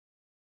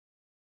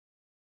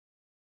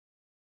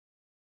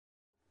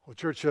Well,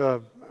 church,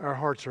 our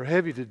hearts are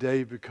heavy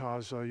today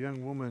because a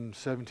young woman,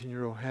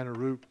 17-year-old Hannah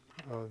Root,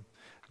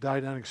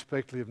 died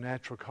unexpectedly of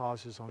natural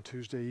causes on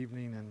Tuesday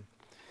evening, and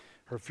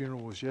her funeral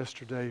was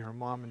yesterday. Her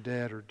mom and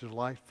dad are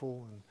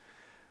delightful and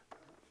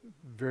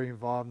very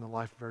involved in the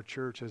life of our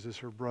church, as is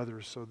her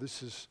brother. So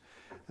this is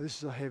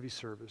a heavy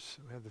service.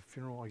 We had the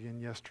funeral again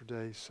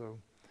yesterday, so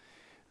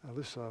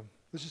let's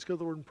just go to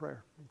the Lord in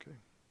prayer. Okay,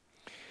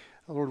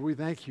 Lord, we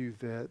thank you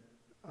that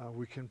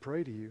we can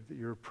pray to you, that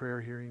you're a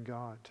prayer-hearing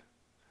God.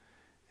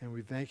 And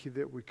we thank you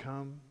that we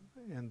come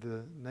in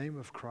the name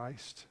of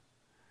Christ,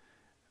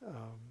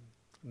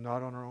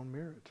 not on our own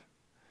merit.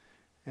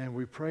 And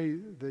we pray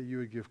that you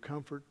would give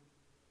comfort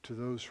to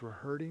those who are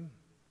hurting,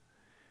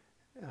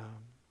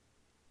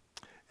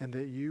 and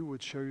that you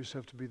would show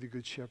yourself to be the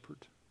good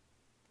shepherd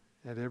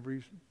at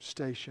every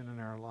station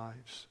in our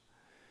lives.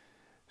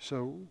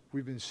 So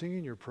we've been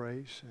singing your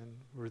praise, and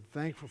we're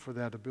thankful for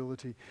that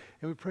ability.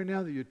 And we pray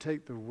now that you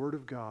take the Word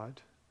of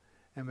God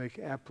and make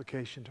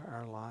application to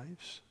our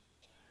lives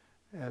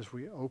as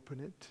we open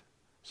it.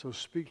 So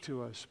speak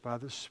to us by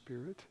the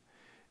Spirit.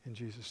 In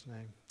Jesus'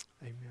 name,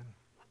 amen.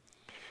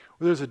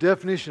 Well, there's a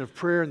definition of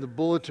prayer in the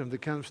bulletin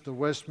that comes from the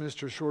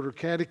Westminster Shorter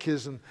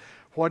Catechism.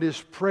 What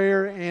is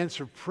prayer?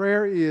 Answer: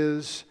 prayer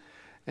is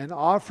an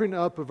offering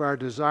up of our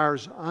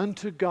desires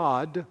unto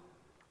God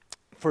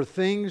for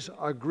things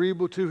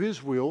agreeable to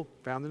His will,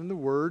 found in the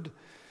Word,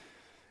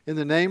 in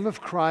the name of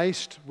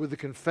Christ, with the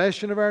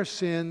confession of our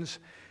sins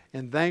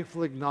and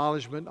thankful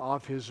acknowledgement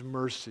of His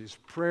mercies.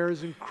 Prayer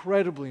is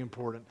incredibly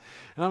important.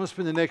 And I'm going to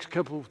spend the next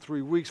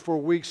 4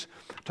 weeks,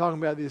 talking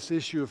about this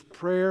issue of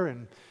prayer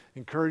and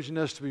encouraging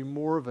us to be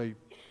more of a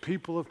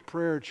people of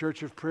prayer, a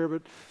church of prayer.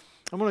 But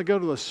I'm going to go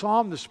to a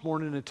psalm this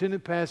morning, an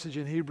intended passage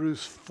in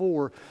Hebrews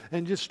 4,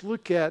 and just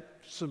look at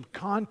some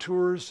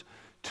contours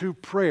to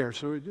prayer.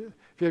 So if you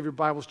have your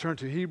Bibles, turn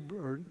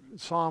to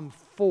Psalm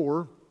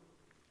 4.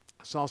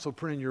 It's also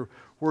printed in your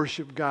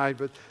worship guide.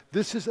 But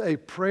this is a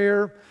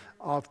prayer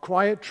of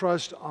quiet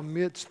trust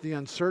amidst the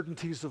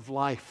uncertainties of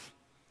life.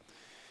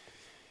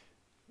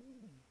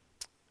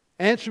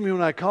 Answer me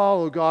when I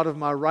call, O God of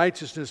my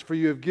righteousness, for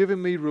you have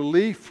given me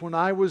relief when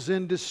I was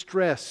in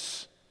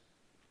distress.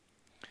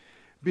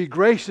 Be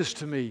gracious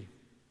to me.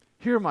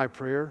 Hear my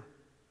prayer.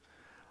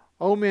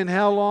 O men,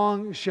 how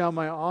long shall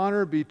my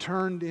honor be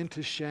turned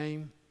into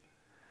shame?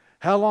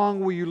 How long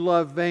will you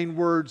love vain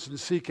words and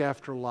seek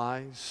after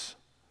lies?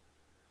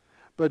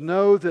 But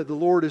know that the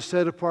Lord has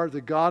set apart the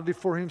godly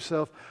for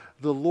Himself.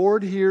 The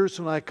Lord hears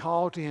when I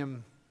call to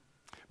Him.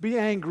 Be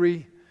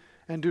angry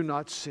and do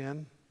not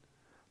sin.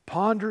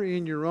 Ponder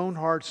in your own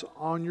hearts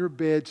on your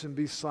beds and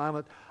be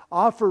silent.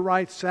 Offer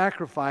right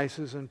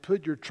sacrifices and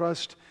put your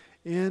trust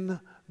in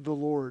the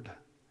Lord.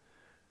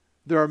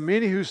 There are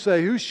many who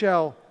say, who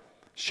shall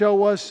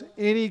show us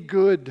any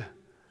good?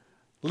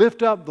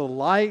 Lift up the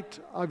light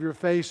of your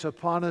face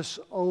upon us,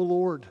 O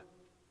Lord.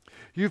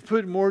 You've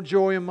put more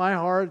joy in my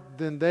heart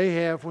than they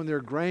have when their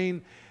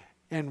grain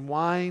and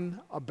wine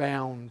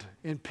abound.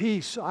 In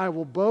peace I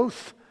will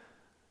both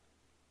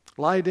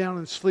lie down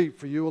and sleep,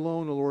 for you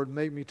alone, O Lord,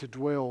 make me to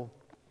dwell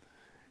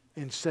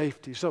in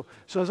safety. So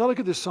as I look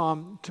at this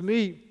psalm, to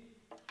me,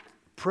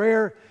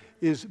 prayer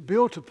is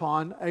built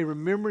upon a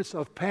remembrance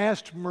of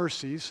past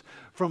mercies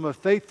from a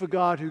faithful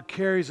God who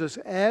carries us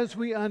as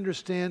we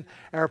understand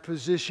our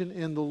position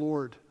in the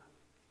Lord.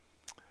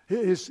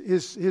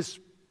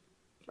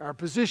 Our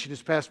position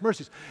is past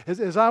mercies.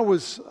 As I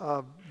was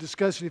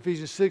discussing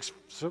Ephesians 6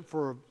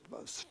 for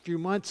a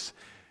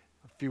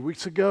few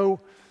weeks ago,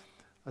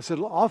 I said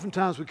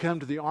oftentimes we come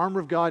to the armor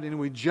of God and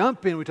we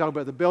jump in, we talk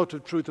about the belt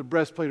of truth, the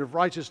breastplate of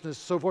righteousness,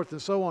 so forth and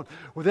so on,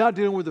 without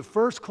dealing with the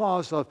first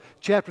clause of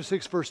chapter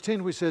 6, verse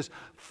 10, which says,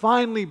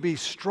 finally be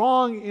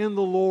strong in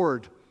the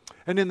Lord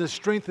and in the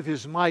strength of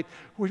His might,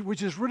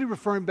 which is really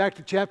referring back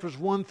to chapters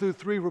 1 through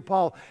 3, where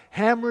Paul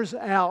hammers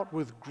out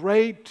with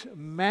great,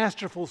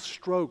 masterful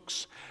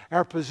strokes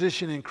our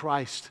position in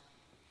Christ.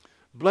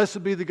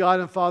 Blessed be the God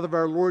and Father of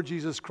our Lord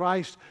Jesus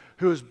Christ,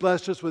 who has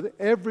blessed us with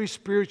every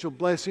spiritual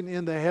blessing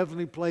in the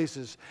heavenly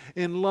places.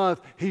 In love,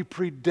 He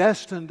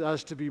predestined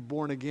us to be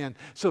born again.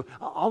 So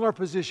all our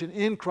position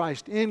in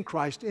Christ, in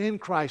Christ, in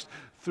Christ,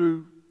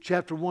 through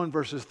chapter 1,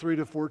 verses 3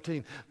 to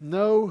 14.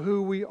 Know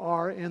who we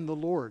are in the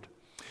Lord.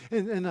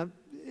 And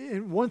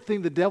one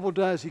thing the devil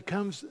does, he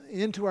comes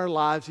into our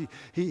lives,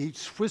 he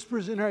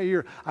whispers in our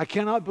ear, I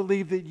cannot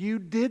believe that you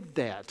did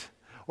that,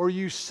 or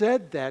you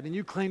said that, and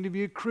you claim to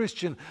be a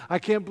Christian. I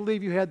can't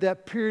believe you had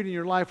that period in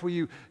your life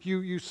where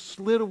you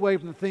slid away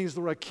from the things of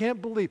the Lord. I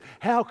can't believe,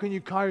 how can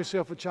you call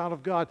yourself a child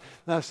of God?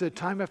 And I said,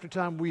 time after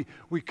time,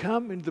 we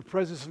come into the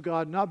presence of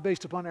God, not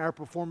based upon our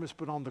performance,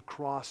 but on the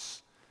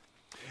cross.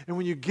 And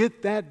when you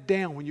get that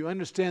down, when you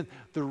understand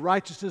the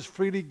righteousness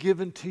freely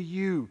given to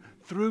you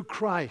through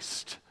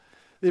Christ,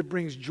 it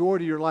brings joy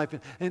to your life.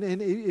 And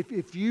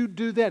if you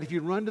do that, if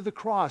you run to the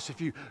cross, if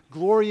you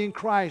glory in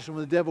Christ, and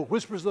when the devil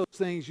whispers those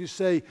things, you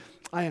say,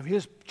 I am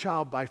His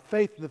child by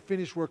faith in the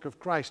finished work of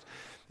Christ.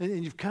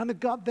 And you've kind of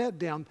got that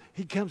down.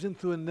 He comes in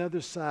through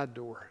another side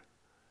door.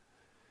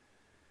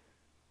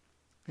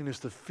 And it's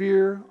the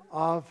fear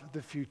of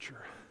the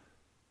future.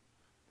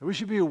 And we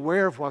should be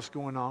aware of what's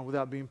going on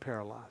without being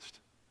paralyzed.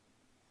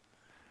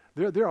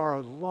 There are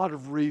a lot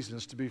of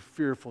reasons to be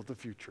fearful of the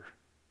future.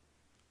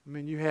 I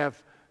mean, you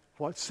have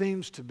what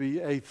seems to be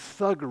a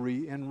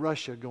thuggery in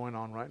Russia going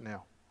on right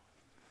now.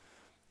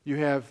 You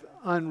have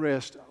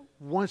unrest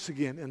once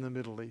again in the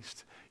Middle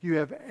East. You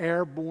have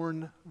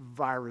airborne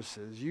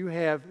viruses. You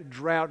have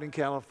drought in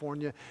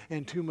California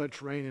and too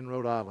much rain in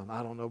Rhode Island.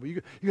 I don't know, but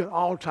you got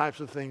all types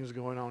of things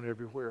going on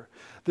everywhere.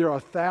 There are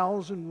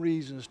 1,000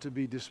 reasons to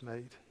be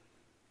dismayed.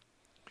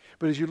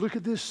 But as you look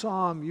at this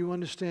psalm, you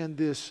understand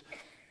this,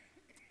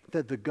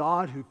 that the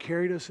God who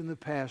carried us in the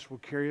past will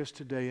carry us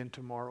today and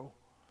tomorrow.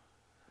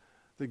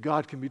 That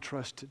God can be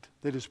trusted,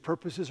 that His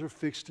purposes are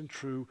fixed and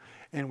true,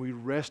 and we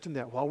rest in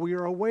that while we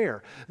are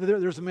aware.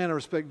 There's a man I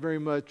respect very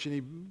much, and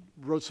he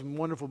wrote some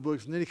wonderful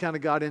books, and then he kind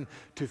of got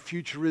into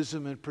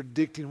futurism and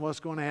predicting what's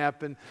going to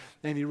happen,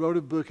 and he wrote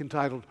a book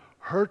entitled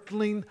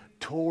Hurtling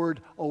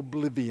Toward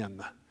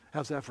Oblivion.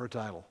 How's that for a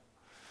title?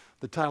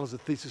 The title is the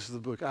thesis of the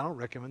book. I don't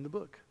recommend the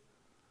book.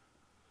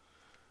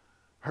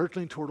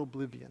 Hurtling Toward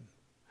Oblivion.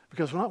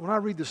 Because when I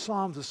read the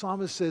Psalms, the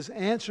psalmist says,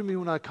 "Answer me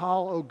when I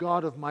call, O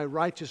God of my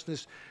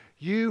righteousness.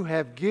 You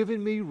have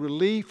given me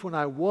relief when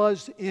I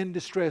was in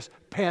distress."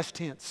 Past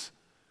tense.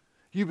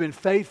 You've been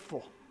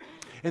faithful.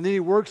 And then he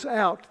works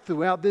out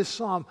throughout this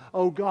psalm,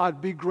 "Oh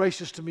God, be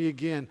gracious to me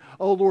again.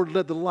 Oh Lord,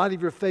 let the light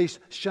of your face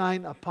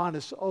shine upon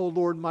us. Oh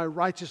Lord, my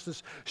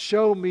righteousness,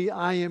 show me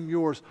I am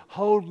yours.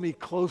 Hold me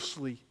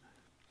closely."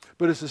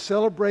 But it's a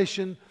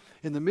celebration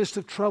in the midst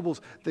of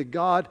troubles that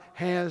God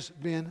has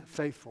been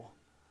faithful.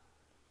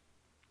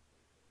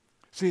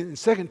 See, in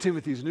 2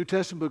 Timothy, a New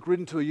Testament book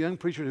written to a young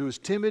preacher who was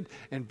timid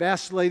and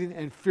vacillating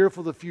and fearful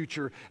of the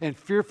future and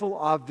fearful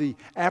of the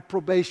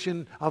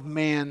approbation of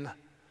man.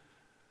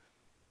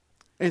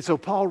 And so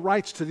Paul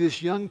writes to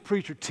this young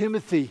preacher,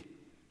 Timothy,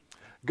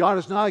 God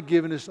has not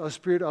given us a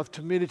spirit of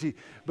timidity,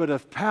 but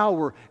of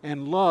power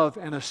and love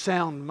and a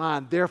sound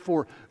mind.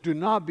 Therefore, do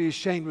not be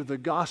ashamed of the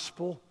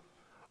gospel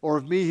or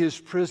of me, his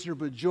prisoner,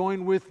 but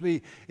join with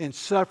me in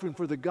suffering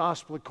for the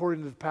gospel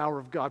according to the power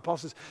of God. Paul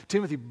says,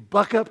 Timothy,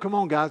 buck up. Come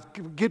on, guys.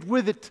 Get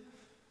with it.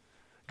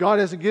 God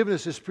hasn't given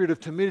us a spirit of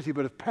timidity,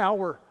 but of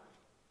power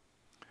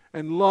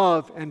and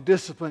love and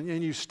discipline.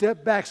 And you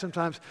step back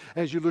sometimes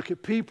as you look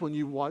at people and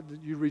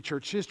you read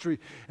church history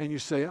and you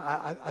say,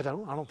 I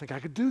don't think I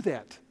could do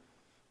that.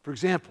 For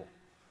example,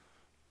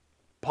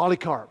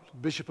 Polycarp,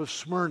 Bishop of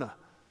Smyrna,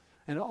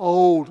 an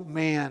old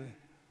man,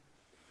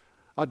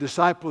 a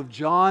disciple of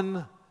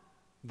John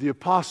the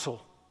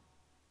Apostle.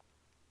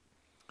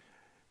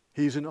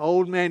 He's an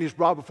old man. He's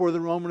brought before the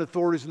Roman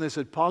authorities, and they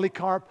said,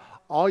 Polycarp,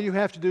 all you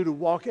have to do to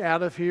walk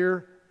out of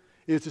here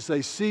is to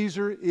say,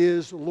 Caesar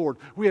is Lord.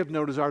 We have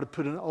no desire to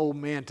put an old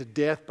man to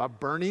death by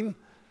burning.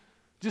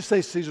 Just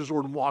say Caesar's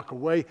Lord and walk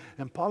away.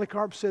 And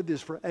Polycarp said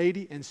this for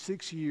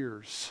 86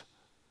 years.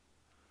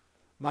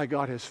 My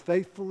God has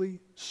faithfully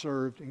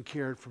served and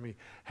cared for me.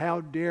 How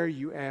dare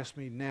you ask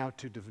me now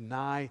to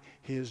deny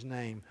his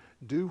name?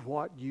 Do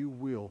what you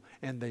will.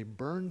 And they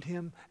burned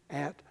him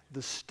at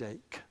the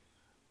stake.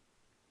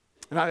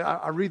 And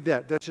I read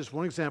that. That's just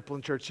one example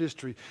in church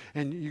history.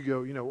 And you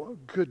go,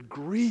 good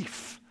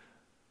grief.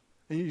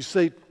 And you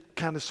say,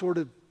 kind of, sort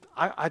of,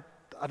 I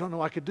don't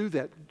know I could do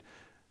that.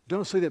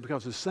 Don't say that,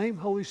 because the same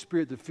Holy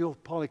Spirit that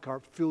filled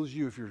Polycarp fills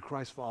you if you're a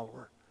Christ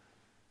follower.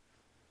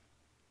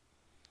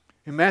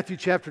 In Matthew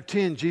chapter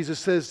 10, Jesus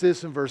says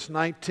this in verse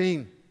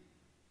 19.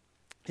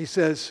 He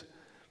says,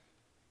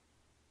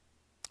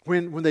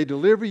 when they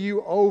deliver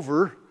you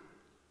over,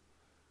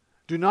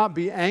 do not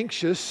be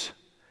anxious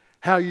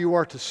how you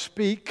are to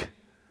speak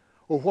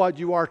or what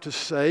you are to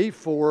say,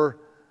 for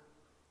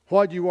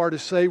what you are to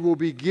say will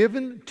be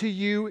given to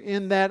you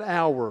in that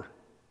hour.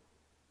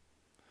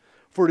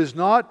 For it is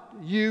not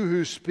you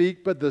who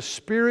speak, but the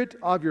Spirit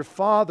of your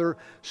Father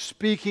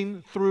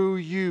speaking through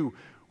you.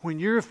 When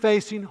you're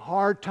facing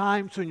hard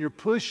times, when you're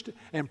pushed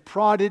and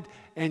prodded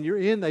and you're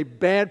in a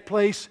bad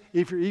place,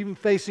 if you're even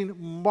facing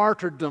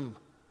martyrdom,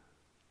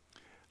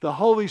 the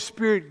Holy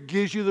Spirit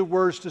gives you the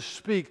words to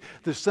speak.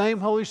 The same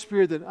Holy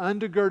Spirit that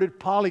undergirded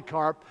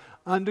Polycarp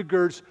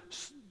undergirds,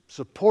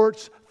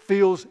 supports,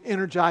 fills,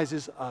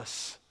 energizes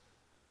us.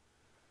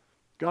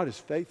 God is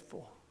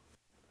faithful.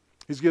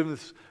 He's given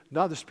us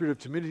not the spirit of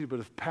timidity, but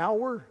of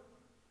power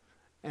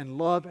and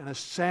love and a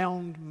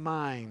sound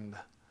mind.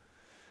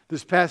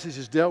 This passage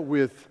is dealt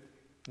with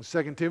in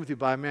 2 Timothy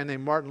by a man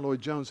named Martin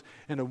Lloyd-Jones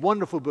in a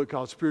wonderful book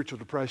called Spiritual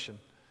Depression.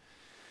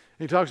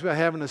 And he talks about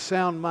having a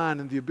sound mind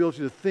and the ability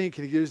to think,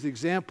 and he gives the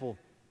example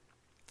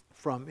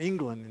from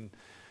England. And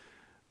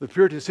the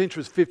Puritan century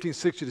was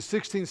 1560 to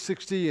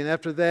 1660, and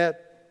after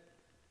that,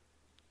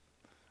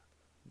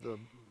 the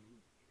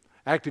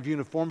Act of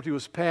Uniformity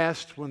was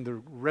passed when the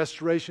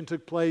Restoration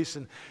took place.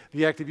 And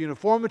the Act of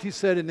Uniformity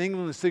said in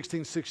England in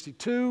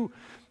 1662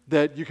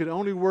 that you could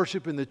only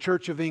worship in the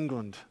Church of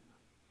England.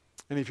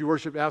 And if you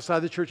worshiped outside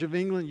the Church of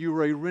England, you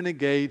were a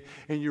renegade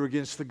and you were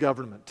against the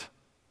government.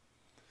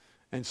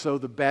 And so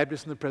the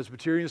Baptists and the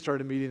Presbyterians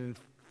started meeting in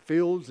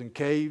fields and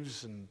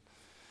caves and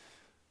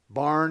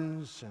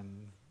barns,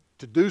 and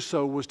to do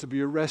so was to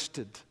be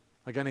arrested.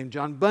 A guy named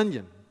John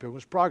Bunyan,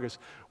 Pilgrim's Progress,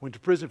 went to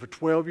prison for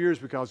 12 years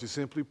because he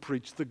simply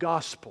preached the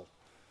gospel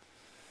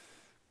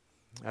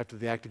after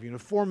the Act of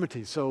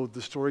Uniformity. So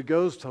the story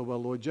goes, told by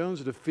Lloyd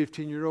Jones, that a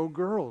 15-year-old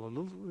girl, a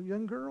little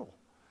young girl,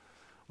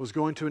 was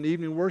going to an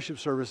evening worship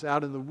service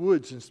out in the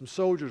woods, and some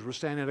soldiers were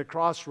standing at a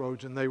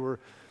crossroads, and they were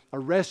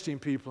arresting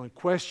people and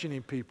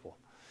questioning people.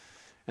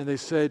 And they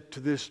said to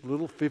this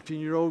little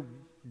 15-year-old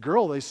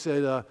girl, they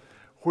said,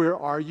 where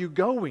are you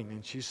going?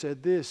 And she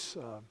said this,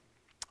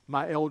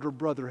 my elder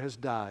brother has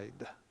died.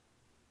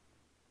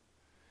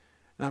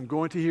 And I'm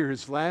going to hear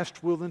his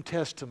last will and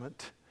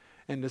testament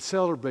and to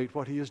celebrate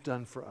what he has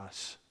done for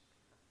us.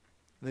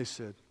 And they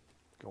said,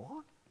 go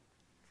on.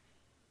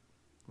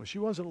 Well, she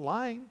wasn't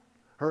lying.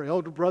 Her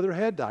elder brother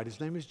had died. His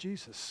name is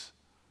Jesus.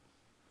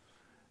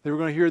 They were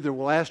going to hear the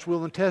last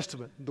will and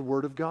testament, the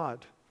Word of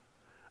God.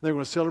 They were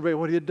going to celebrate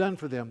what he had done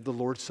for them, the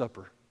Lord's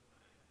Supper.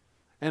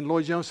 And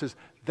Lloyd Jones says,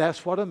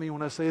 that's what I mean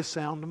when I say a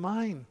sound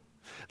mind.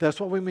 That's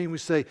what we mean. We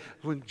say,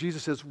 when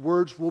Jesus says,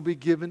 words will be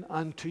given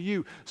unto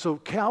you. So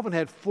Calvin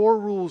had 4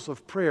 rules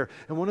of prayer,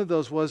 and one of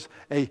those was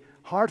a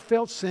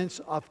heartfelt sense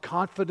of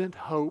confident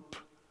hope.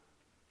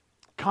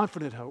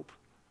 Confident hope.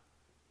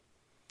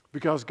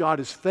 Because God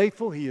is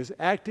faithful, He has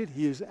acted,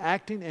 He is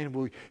acting,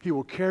 and He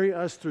will carry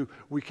us through.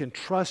 We can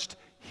trust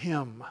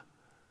Him.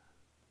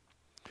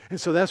 And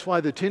so that's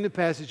why the attended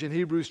passage in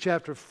Hebrews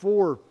chapter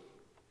 4,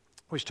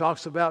 which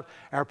talks about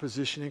our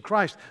position in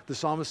Christ. The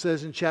psalmist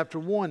says in chapter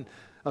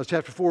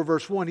 4,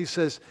 verse 1, he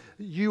says,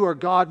 you are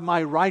God,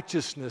 my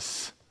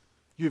righteousness.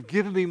 You've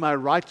given me my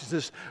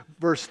righteousness.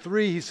 Verse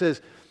 3, he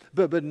says,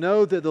 but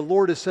know that the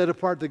Lord has set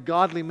apart the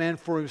godly man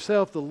for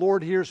Himself. The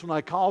Lord hears when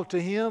I call to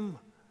Him.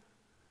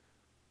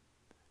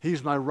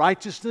 He's my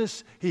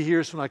righteousness. He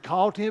hears when I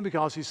call to Him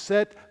because He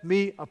set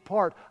me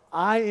apart.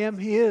 I am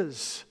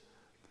His.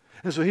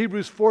 And so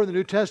Hebrews 4 in the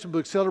New Testament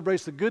book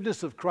celebrates the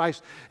goodness of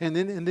Christ. And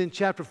then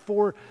chapter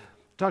 4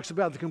 talks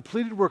about the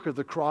completed work of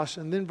the cross.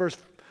 And then verse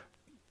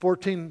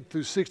 14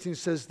 through 16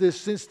 says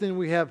this, since then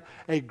we have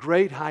a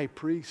great high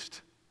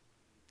priest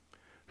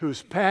who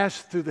has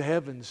passed through the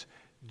heavens,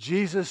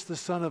 Jesus the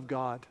Son of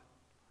God.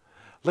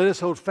 Let us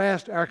hold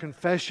fast our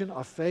confession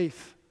of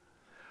faith.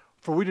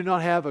 For we do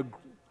not have a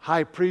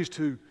high priest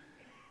who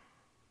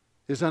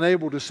is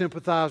unable to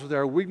sympathize with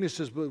our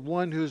weaknesses, but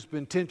one who has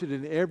been tempted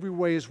in every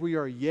way as we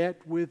are, yet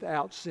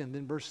without sin.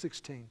 Then verse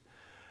 16.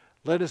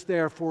 Let us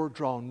therefore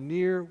draw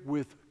near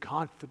with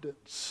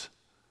confidence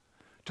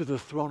to the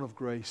throne of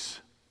grace,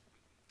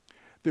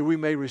 that we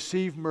may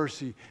receive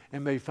mercy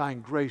and may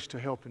find grace to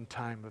help in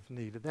time of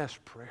need. And that's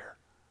prayer.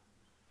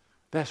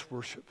 That's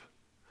worship.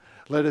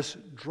 Let us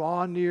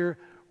draw near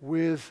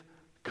with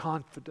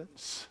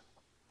confidence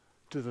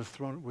to the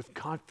throne, with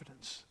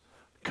confidence.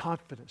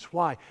 Confidence.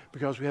 Why?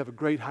 Because we have a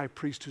great high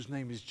priest whose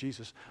name is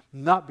Jesus,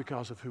 not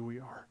because of who we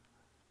are.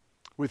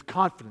 With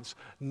confidence,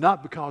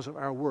 not because of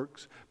our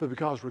works, but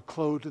because we're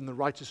clothed in the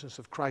righteousness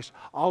of Christ.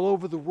 All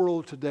over the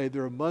world today,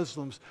 there are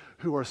Muslims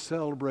who are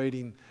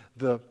celebrating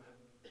the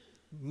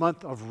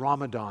month of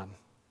Ramadan.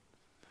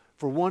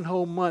 For one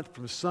whole month,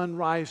 from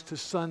sunrise to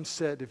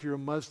sunset, if you're a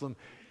Muslim,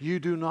 you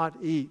do not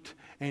eat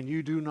and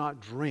you do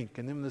not drink.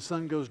 And then when the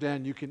sun goes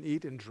down, you can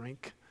eat and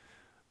drink.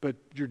 But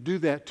you do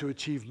that to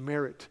achieve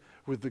merit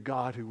with the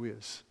God who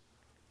is.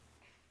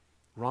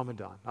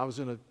 Ramadan. I was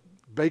in a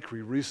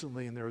bakery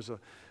recently, and there was a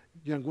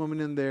young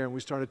woman in there, and we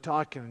started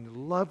talking, a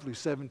lovely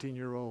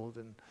 17-year-old.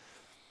 And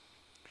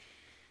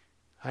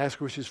I asked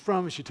her where she's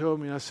from, and she told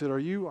me, and I said, Are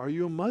you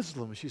a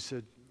Muslim? And she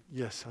said,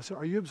 yes. I said,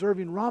 are you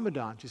observing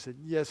Ramadan? She said,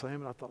 yes, I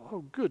am. And I thought,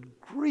 oh, good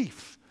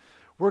grief.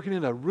 Working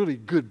in a really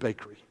good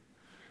bakery.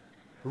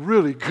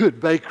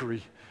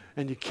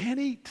 And you can't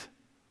eat.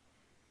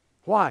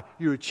 Why?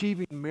 You're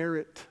achieving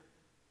merit.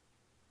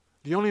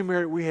 The only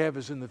merit we have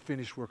is in the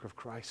finished work of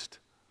Christ.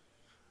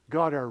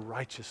 God, our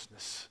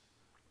righteousness.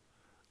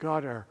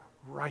 God, our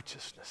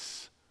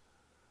righteousness.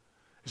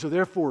 So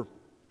therefore,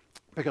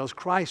 because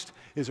Christ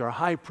is our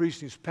high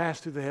priest, He's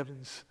passed through the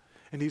heavens,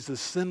 and He's the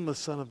sinless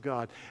Son of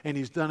God, and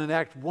He's done an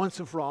act once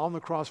and for all on the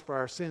cross for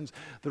our sins,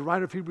 the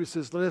writer of Hebrews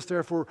says, let us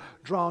therefore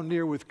draw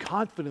near with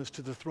confidence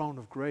to the throne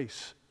of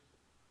grace.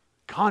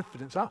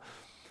 Confidence.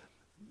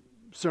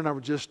 Sir and I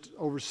were just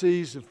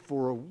overseas, and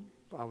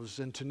I was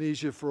in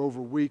Tunisia for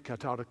over a week. I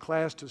taught a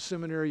class to a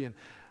seminary, and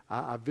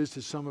I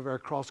visited some of our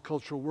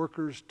cross-cultural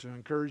workers to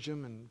encourage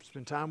them and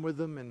spend time with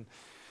them. And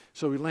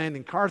so we land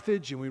in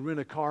Carthage, and we rent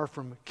a car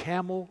from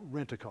Camel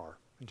Rent-A-Car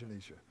in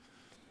Tunisia.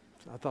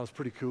 So I thought it was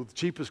pretty cool. The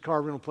cheapest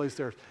car rental place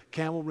there,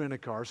 Camel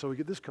Rent-A-Car. So we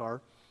get this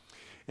car,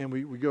 and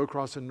we go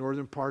across the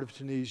northern part of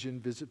Tunisia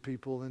and visit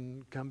people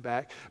and come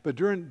back. But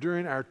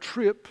during our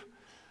trip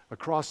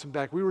across and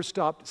back, we were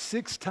stopped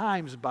 6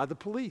 times by the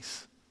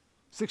police.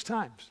 6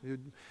 times.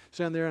 You'd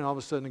stand there, and all of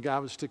a sudden, a guy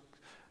would stick,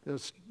 a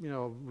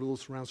little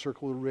round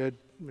circle of red.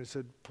 It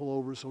said, pull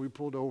over. So we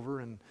pulled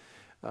over, and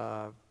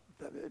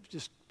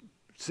just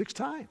 6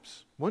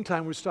 times. One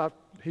time we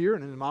stopped here,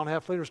 and then a mile and a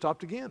half later,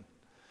 stopped again.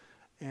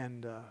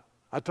 And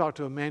I talked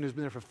to a man who's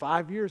been there for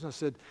 5 years, and I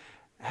said,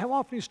 how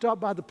often are you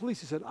stopped by the police?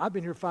 He said, I've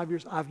been here 5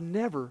 years. I've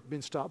never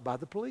been stopped by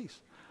the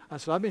police. I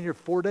said, I've been here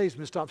 4 days,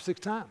 been stopped 6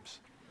 times.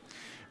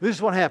 This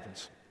is what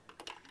happens.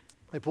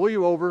 They pull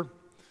you over.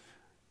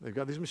 They've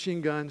got these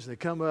machine guns. They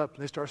come up,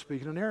 and they start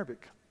speaking in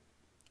Arabic.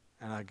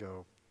 And I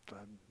go,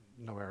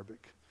 no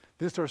Arabic.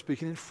 Then they start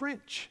speaking in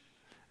French.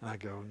 And I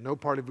go, no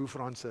parlez-vous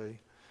français.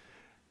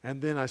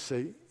 And then I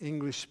say,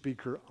 English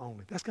speaker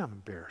only. That's kind of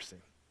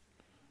embarrassing.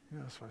 You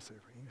know, that's what I say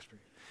for English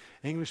speaker.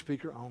 English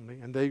speaker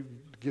only. And they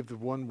give the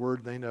one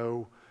word they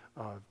know,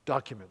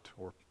 document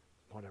or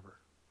whatever.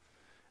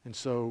 And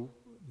so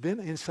then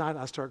inside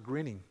I start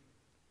grinning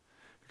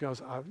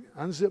because I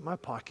unzip my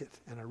pocket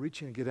and I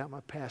reach in and get out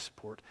my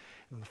passport.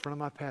 And on the front of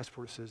my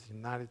passport it says the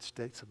United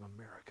States of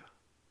America.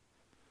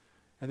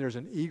 And there's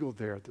an eagle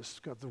there that's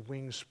got the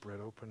wings spread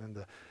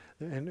open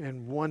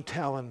and one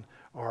talon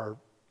are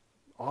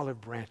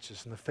olive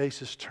branches and the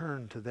face is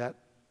turned to that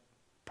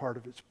part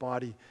of its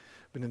body.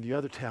 But in the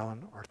other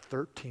talon are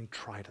 13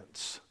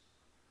 tridents.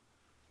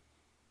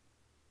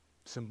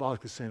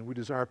 Symbolically saying we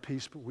desire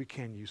peace, but we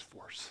can use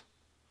force.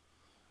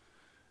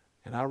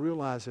 And I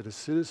realize that as a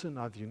citizen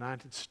of the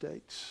United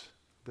States,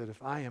 that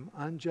if I am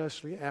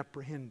unjustly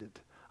apprehended,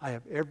 I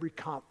have every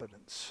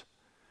confidence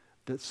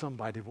that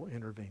somebody will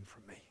intervene for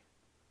me.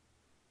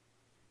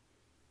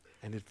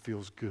 And it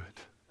feels good.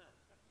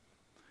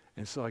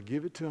 And so I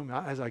give it to him.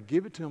 As I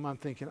give it to him, I'm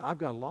thinking, I've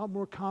got a lot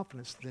more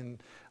confidence than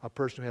a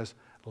person who has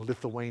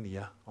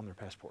Lithuania on their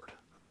passport,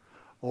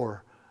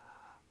 or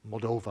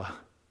Moldova,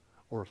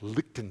 or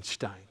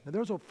Liechtenstein. Now,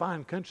 those are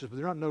fine countries, but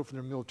they're not known for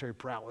their military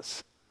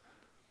prowess.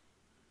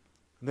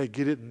 And they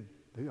get it, and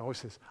they always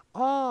says,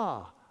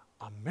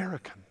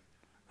 American.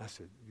 I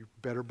said, you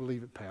better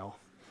believe it, pal.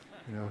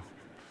 You know.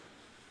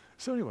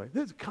 So anyway,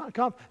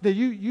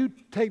 you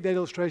take that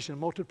illustration and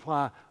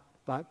multiply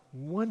by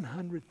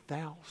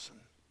 100,000.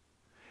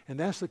 And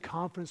that's the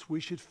confidence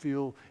we should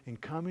feel in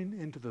coming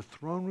into the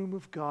throne room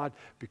of God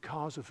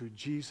because of who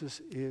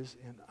Jesus is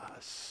in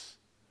us.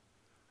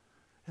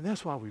 And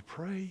that's why we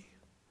pray.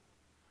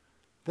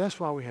 That's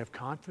why we have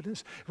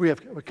confidence. We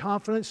have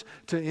confidence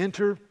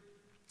to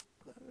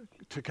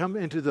come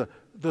into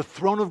the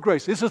throne of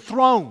grace. It's a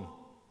throne.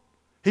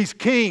 He's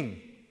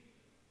king.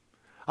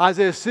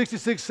 Isaiah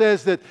 66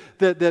 says that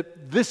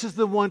this is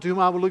the one to whom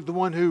I will look, the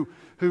one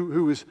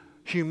who is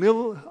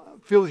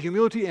filled with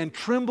humility and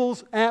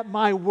trembles at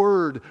my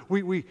word.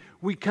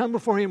 We come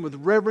before him with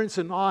reverence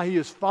and awe. He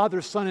is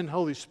Father, Son, and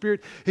Holy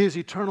Spirit. He is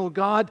eternal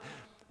God.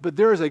 But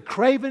there is a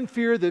craven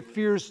fear that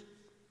fears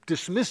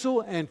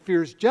dismissal and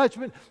fears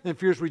judgment and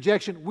fears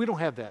rejection. We don't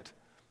have that.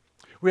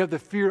 We have the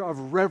fear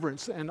of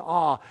reverence and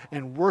awe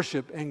and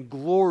worship and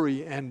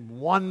glory and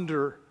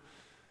wonder.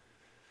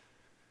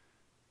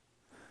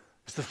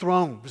 It's the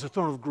throne. It's the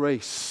throne of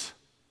grace.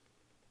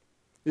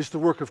 It's the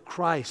work of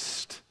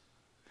Christ.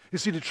 You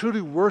see, to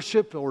truly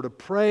worship or to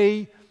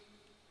pray,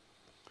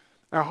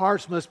 our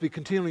hearts must be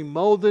continually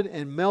molded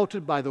and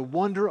melted by the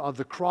wonder of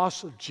the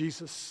cross of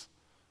Jesus.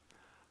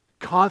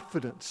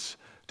 Confidence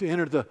to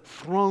enter the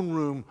throne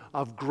room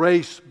of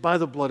grace by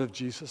the blood of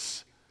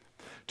Jesus.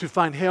 To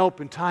find help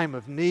in time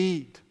of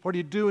need. What do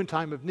you do in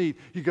time of need?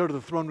 You go to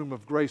the throne room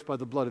of grace by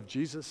the blood of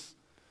Jesus.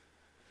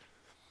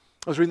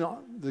 I was reading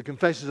the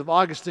Confessions of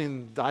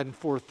Augustine, died in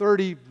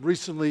 430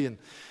 recently, and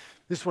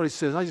this is what he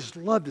says. I just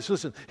love this.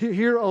 Listen,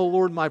 hear, O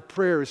Lord, my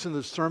prayer. It's in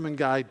the sermon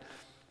guide.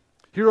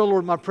 Hear, O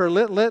Lord, my prayer.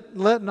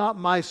 Let not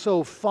my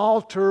soul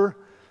falter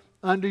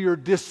under your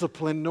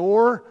discipline,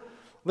 nor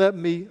let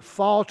me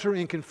falter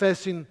in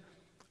confessing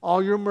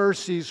all your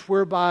mercies,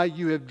 whereby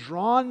you have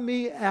drawn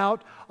me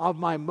out of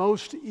my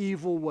most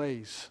evil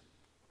ways.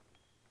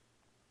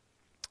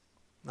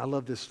 I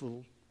love this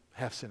little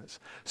half sentence.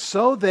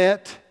 So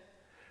that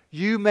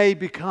you may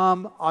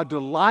become a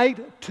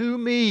delight to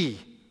me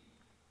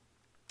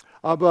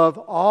above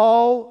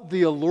all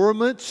the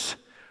allurements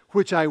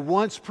which I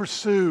once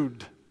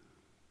pursued,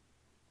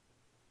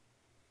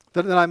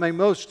 that I may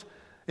most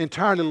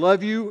entirely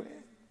love you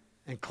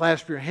and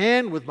clasp your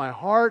hand with my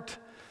heart,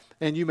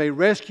 and you may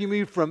rescue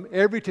me from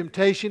every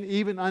temptation,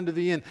 even unto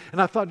the end.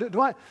 And I thought,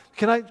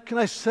 can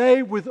I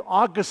say with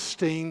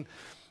Augustine,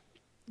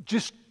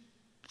 just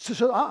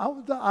so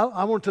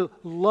I want to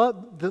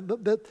love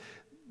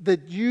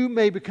that you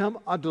may become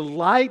a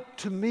delight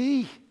to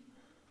me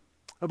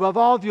above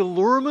all the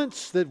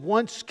allurements that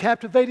once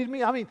captivated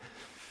me. I mean,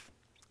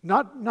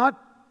 not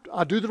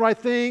I do the right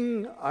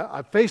thing,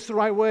 I face the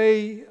right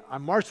way, I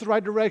march the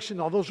right direction.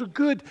 All those are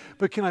good,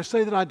 but can I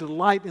say that I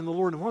delight in the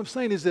Lord? And what I'm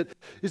saying is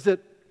that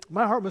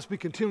my heart must be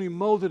continually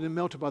molded and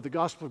melted by the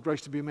gospel of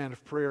grace to be a man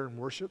of prayer and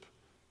worship.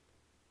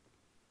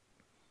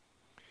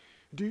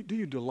 Do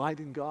you delight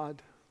in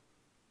God,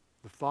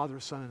 the Father,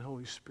 Son, and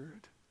Holy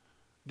Spirit?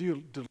 Do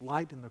you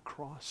delight in the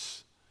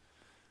cross?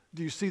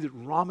 Do you see that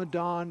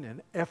Ramadan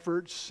and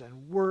efforts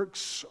and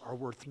works are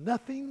worth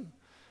nothing?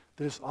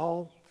 That it's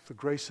all the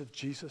grace of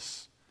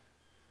Jesus?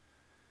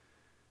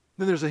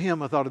 Then there's a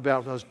hymn I thought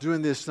about when I was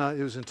doing this.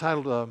 It was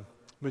entitled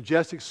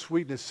Majestic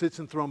Sweetness Sits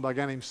Enthroned by a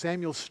guy named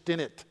Samuel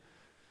Stinnett.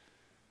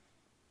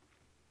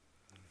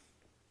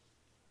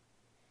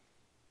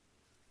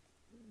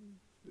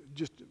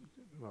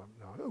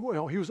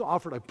 he was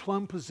offered a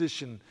plum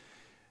position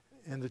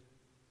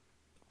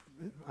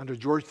under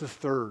George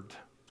III,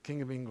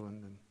 King of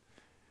England,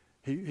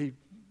 and he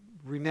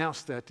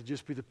renounced that to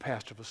just be the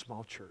pastor of a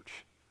small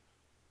church.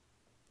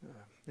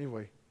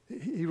 Anyway,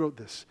 he wrote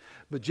this: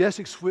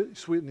 majestic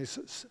sweetness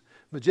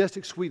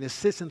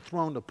sits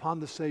enthroned upon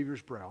the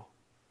Savior's brow.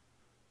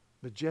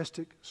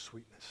 Majestic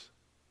sweetness.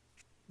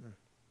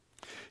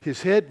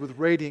 His head with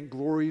radiant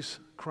glories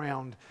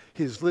crowned,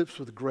 his lips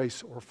with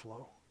grace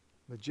o'erflow.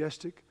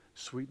 Majestic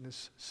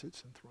sweetness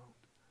sits enthroned.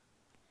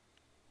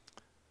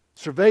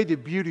 Survey the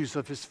beauties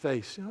of his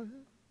face.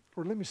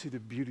 Lord, let me see the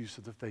beauties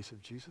of the face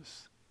of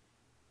Jesus.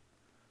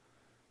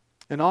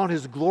 And on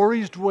his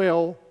glories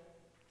dwell.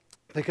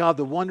 Think of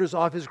the wonders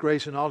of his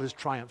grace and all his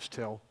triumphs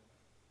tell.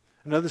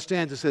 Another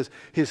stanza says,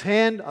 his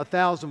hand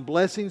 1,000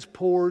 blessings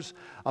pours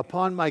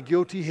upon my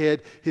guilty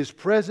head. His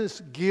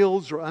presence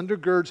gilds or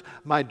undergirds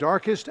my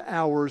darkest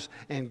hours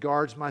and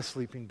guards my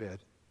sleeping bed.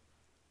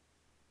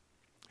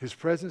 His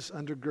presence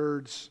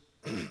undergirds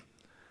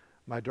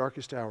my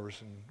darkest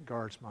hours and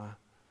guards my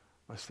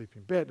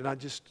sleeping bed. And I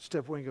just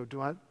step away and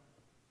go,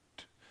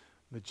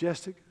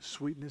 majestic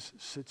sweetness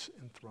sits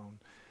enthroned.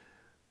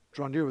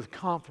 Draw near with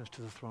confidence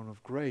to the throne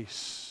of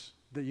grace,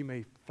 that you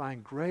may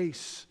find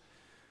grace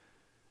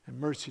and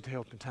mercy to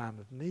help in time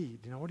of need.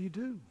 What do you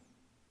do?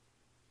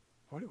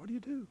 What do you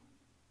do?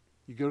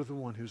 You go to the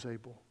one who's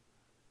able.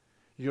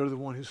 You go to the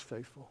one who's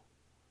faithful.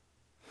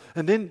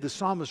 And then the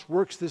psalmist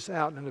works this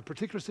out in a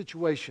particular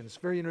situation. It's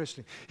very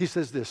interesting. He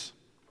says this: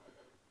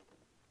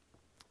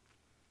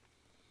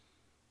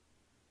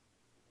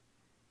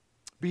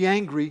 be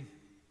angry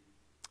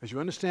as you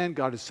understand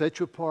God has set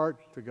you apart,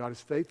 that God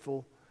is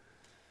faithful,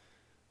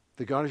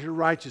 that God is your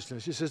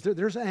righteousness. He says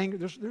there's anger,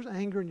 there's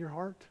anger in your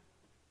heart.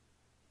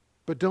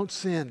 But don't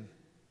sin.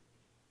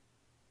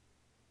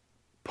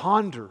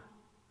 Ponder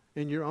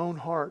in your own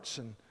hearts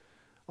and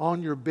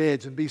on your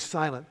beds and be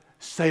silent.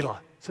 Selah.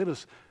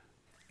 Selah's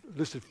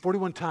listed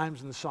 41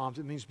 times in the Psalms.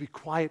 It means be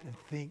quiet and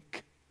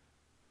think.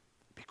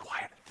 Be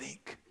quiet and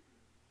think.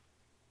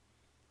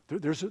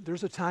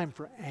 There's a time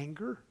for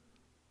anger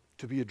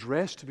to be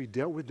addressed, to be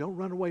dealt with. Don't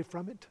run away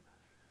from it.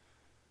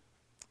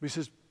 He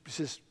says,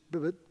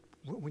 but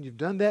when you've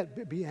done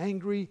that, be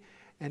angry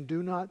and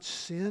do not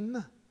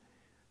sin.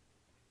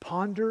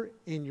 Ponder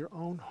in your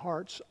own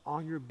hearts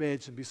on your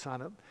beds and be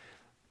silent.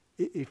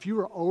 If you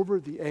are over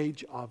the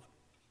age of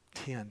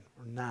 10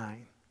 or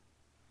 9,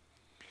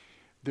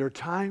 there are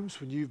times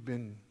when you've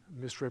been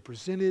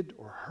misrepresented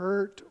or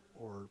hurt,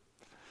 or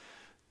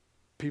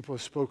people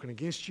have spoken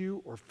against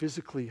you, or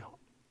physically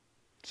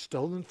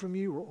stolen from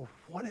you, or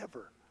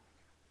whatever.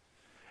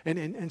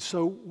 And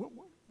so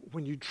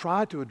when you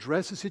try to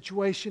address a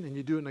situation and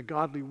you do it in a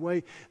godly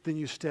way, then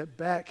you step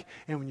back.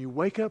 And when you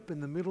wake up in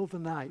the middle of the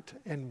night,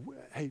 and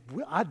hey,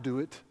 I do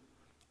it.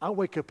 I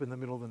wake up in the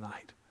middle of the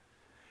night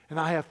and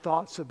I have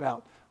thoughts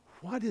about,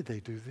 why did they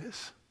do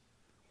this?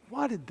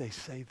 Why did they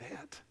say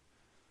that?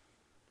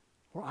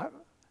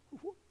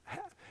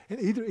 And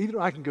either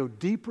I can go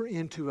deeper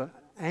into an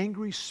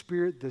angry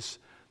spirit, this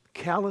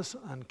callous,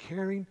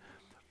 uncaring,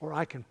 or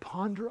I can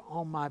ponder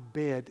on my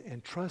bed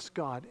and trust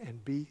God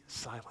and be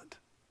silent.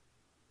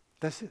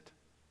 That's it.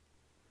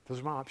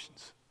 Those are my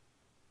options.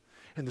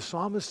 And the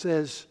psalmist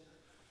says,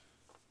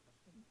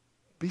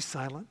 be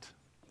silent.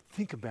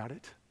 Think about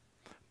it.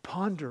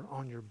 Ponder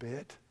on your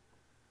bed.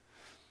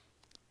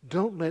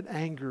 Don't let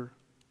anger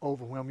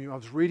overwhelm you. I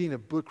was reading a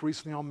book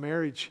recently on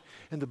marriage,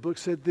 and the book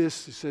said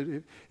this. It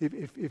said,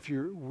 if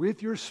you're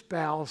with your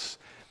spouse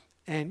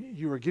and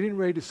you are getting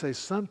ready to say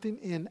something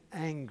in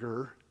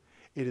anger,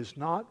 it is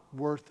not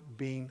worth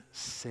being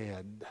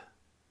said.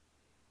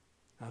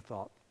 I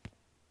thought,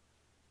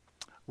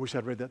 wish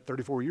I'd read that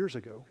 34 years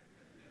ago,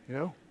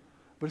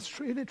 But it's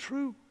true, isn't it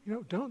true?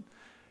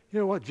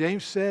 What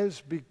James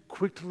says, be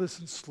quick to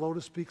listen, slow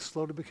to speak,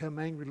 slow to become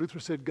angry. Luther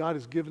said God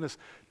has given us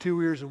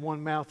 2 ears and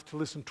 1 mouth to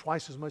listen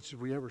twice as much as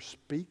we ever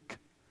speak.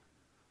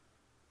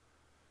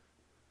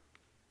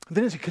 And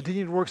then as he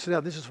continues to work it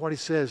out, this is what he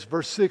says.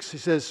 Verse 6, he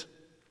says,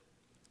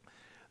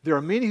 there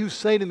are many who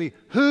say to me,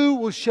 who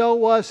will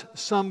show us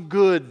some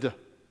good?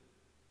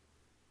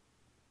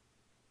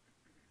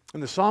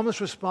 And the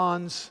psalmist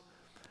responds,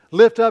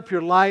 lift up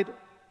your light,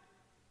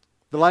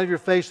 the light of your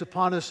face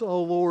upon us,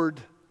 O Lord.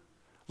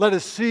 Let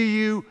us see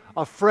you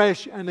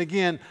afresh and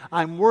again.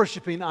 I'm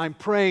worshiping, I'm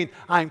praying,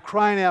 I'm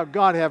crying out,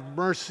 God have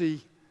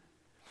mercy.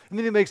 And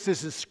then he makes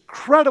this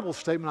incredible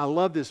statement. I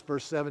love this,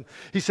 verse 7.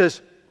 He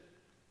says,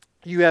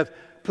 you have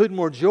put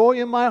more joy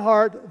in my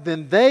heart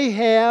than they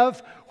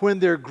have when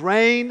their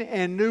grain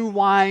and new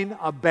wine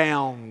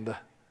abound.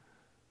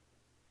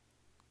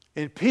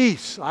 In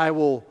peace I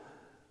will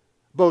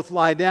both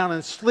lie down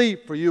and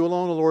sleep, for you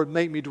alone, O Lord,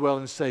 make me dwell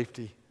in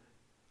safety.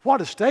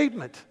 What a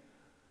statement.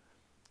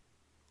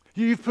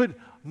 You've put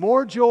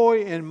more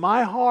joy in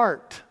my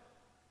heart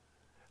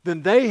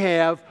than they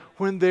have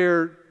when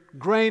their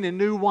grain and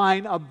new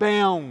wine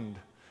abound.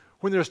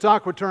 when their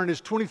stock return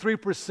is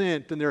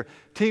 23% and their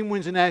team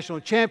wins a national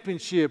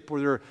championship or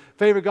their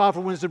favorite golfer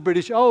wins the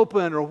British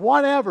Open or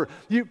whatever.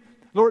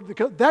 Lord,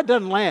 that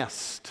doesn't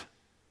last,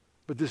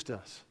 but this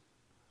does.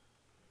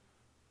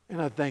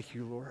 And I thank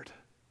you, Lord.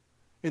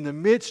 In the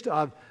midst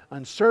of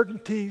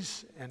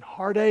uncertainties and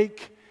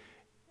heartache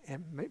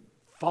and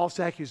false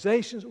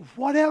accusations,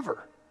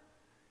 whatever.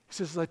 He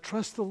says, as I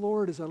trust the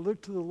Lord, as I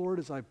look to the Lord,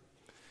 as I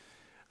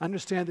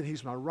understand that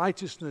He's my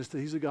righteousness, that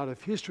He's a God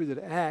of history that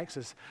acts,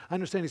 as I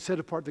understand He's set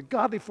apart the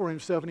godly for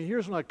Himself, and He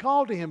hears when I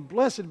call to Him,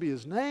 blessed be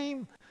His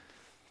name.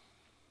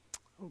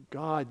 Oh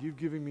God, you've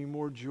given me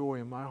more joy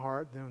in my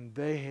heart than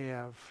they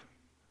have.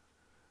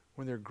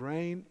 When their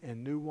grain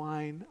and new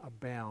wine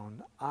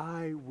abound,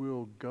 I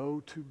will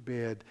go to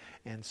bed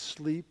and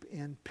sleep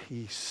in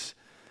peace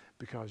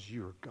because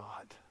you are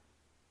God.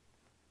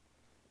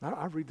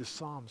 I read the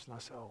Psalms and I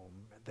say, oh,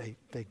 man,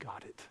 they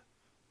got it.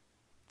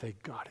 They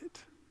got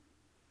it.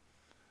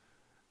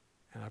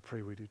 And I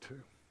pray we do too.